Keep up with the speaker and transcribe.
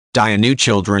Dianoo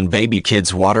Children Baby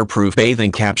Kids Waterproof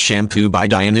Bathing Cap Shampoo by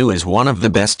Dianoo is one of the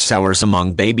best sellers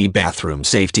among baby bathroom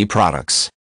safety products.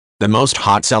 The most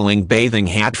hot-selling bathing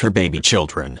hat for baby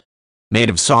children. Made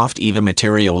of soft EVA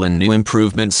material in new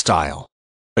improvement style.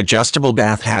 Adjustable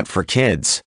bath hat for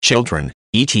kids, children,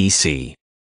 etc.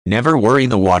 Never worry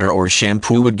the water or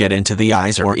shampoo would get into the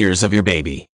eyes or ears of your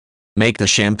baby. Make the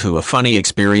shampoo a funny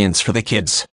experience for the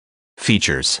kids.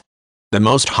 Features. The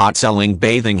most hot-selling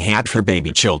bathing hat for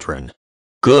baby children.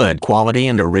 Good quality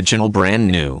and original, brand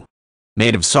new.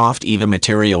 Made of soft EVA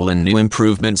material in new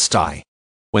improvement style.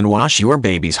 When wash your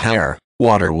baby's hair,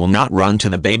 water will not run to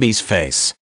the baby's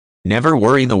face. Never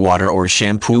worry the water or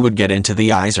shampoo would get into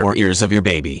the eyes or ears of your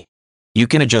baby. You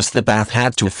can adjust the bath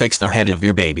hat to fix the head of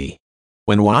your baby.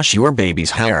 When wash your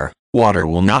baby's hair, water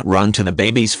will not run to the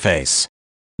baby's face.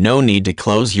 No need to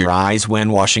close your eyes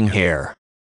when washing hair.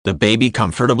 The baby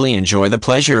comfortably enjoy the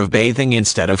pleasure of bathing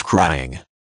instead of crying.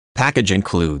 Package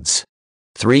includes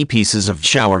 3 pieces of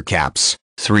shower caps,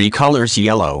 3 colors: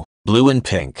 yellow, blue and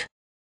pink.